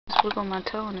Look on my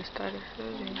toe and it started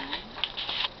hurting.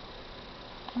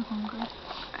 I'm hungry.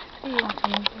 Hey, you want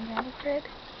some banana bread?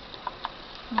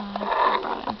 No, I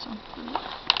brought in some fruit.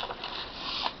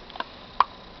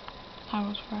 How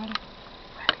was Friday?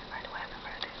 Friday, what happened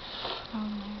Friday? How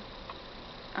was my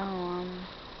Oh,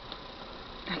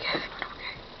 I guess it went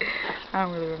okay. I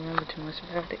don't really remember too much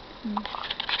about it.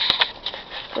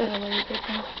 But what you get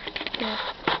them? Yeah.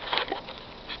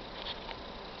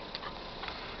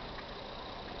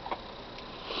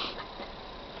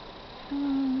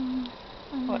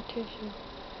 What tissue?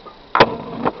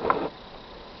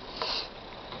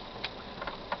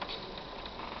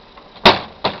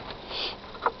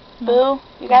 Boo,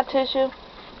 you got tissue?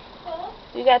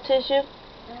 You got tissue?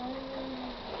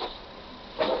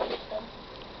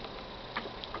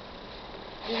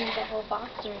 You need the whole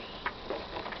box or?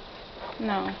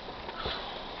 No.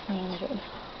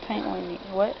 Paint one need.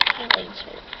 What?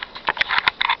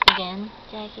 Again,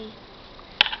 Jackie?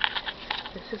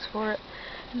 This is for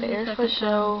the Air Force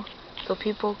show, so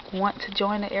people want to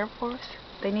join the Air Force.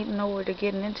 They need to know what they're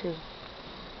getting into.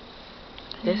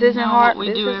 This isn't hard. What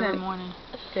we do every morning.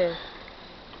 Yeah.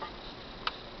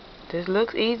 This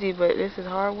looks easy, but this is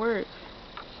hard work.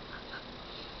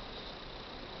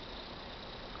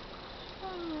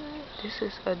 This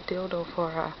is a dildo for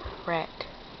a rat.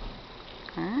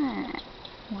 Ah.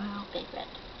 Wow. Big rat.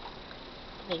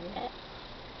 Big rat.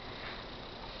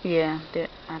 Yeah,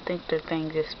 I think the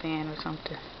thing just spun or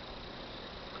something.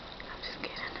 I'm just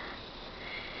kidding.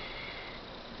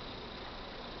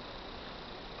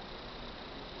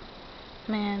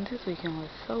 Man, this weekend was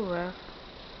so rough.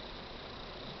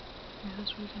 Yeah,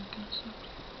 this weekend kind of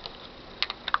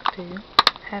sucked. Do you?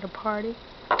 Had a party?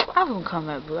 I was gonna come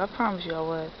back, boo. I promise you I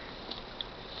was.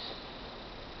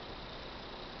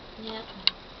 Yep.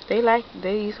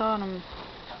 You saw them.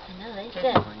 I know, they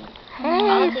said. Hey,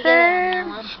 All together on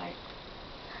one part.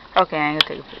 Okay, I ain't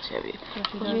gonna take a picture of you.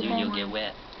 What you saying? You'll get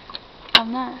wet.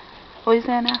 I'm not. What you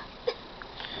saying now?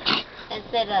 I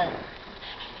said,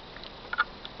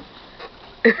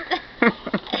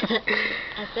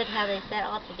 I said how they sat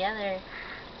all together.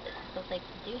 So like,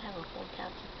 you do have a full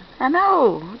couch. I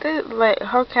know. Like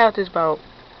her couch is about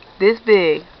this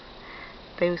big.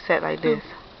 They would sat like this.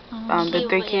 The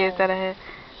three kids that I had.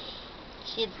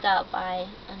 She had stopped by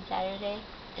on Saturday,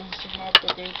 and she had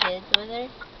the 3 kids with her.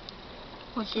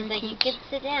 She's like, you can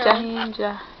sit down.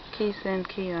 Jaheem, Keith, and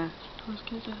Keon. Whose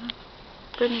kids are that?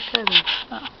 Brittany's cousin.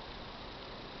 Oh.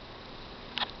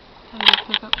 How do you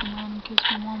pick up some random kids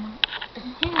from Walmart?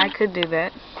 I could do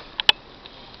that.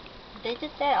 They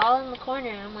just sat all in the corner,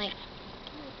 and I'm like,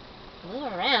 move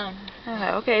around. I was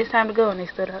like, okay, it's time to go, and they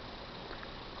stood up.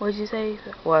 What'd you say?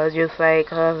 Well, just like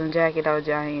cousin Jackie, that was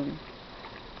Jaheim.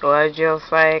 Well,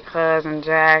 just like cousin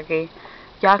Jackie.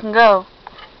 Y'all can go.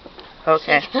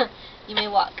 Okay. You may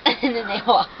walk. And then they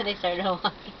walked, and they started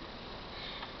walking.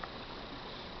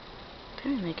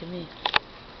 They're making me.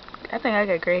 I think I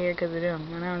got gray hair because of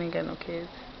them, and I don't even got no kids.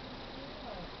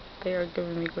 They are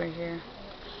giving me gray hair.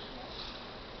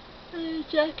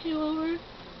 Jack came over. He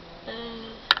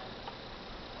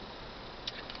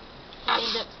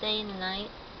ended up staying the night.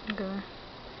 Okay.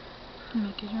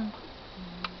 Make it drunk.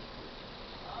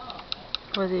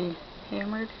 Was he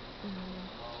hammered?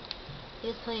 He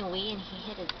was playing Wii and he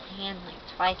hit his hand like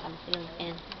twice on the ceiling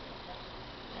fan.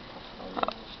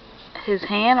 His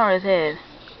hand or his head?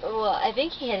 Well, I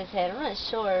think he hit his head. I'm not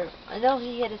sure. I know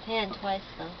he hit his hand twice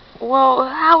though. Well,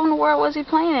 how in the world was he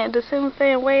playing it? The ceiling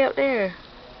fan way up there.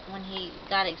 When he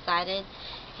got excited,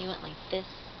 he went like this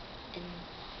and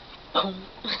boom.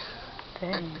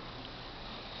 Dang.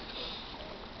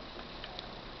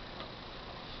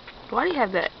 Why do you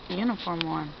have that uniform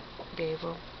on,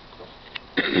 Gabriel?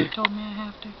 You told me I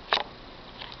have to.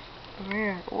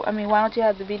 Where? I mean, why don't you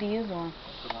have the BDUs on?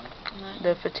 Good morning.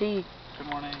 The fatigue. Good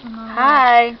morning.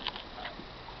 Hi.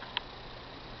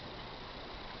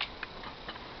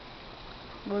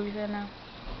 What are you saying now?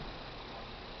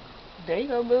 There you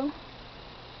go, boo.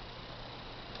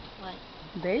 What?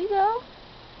 There you go.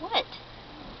 What?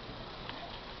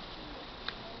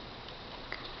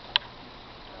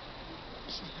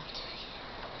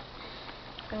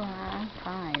 Oh, I'm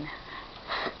fine.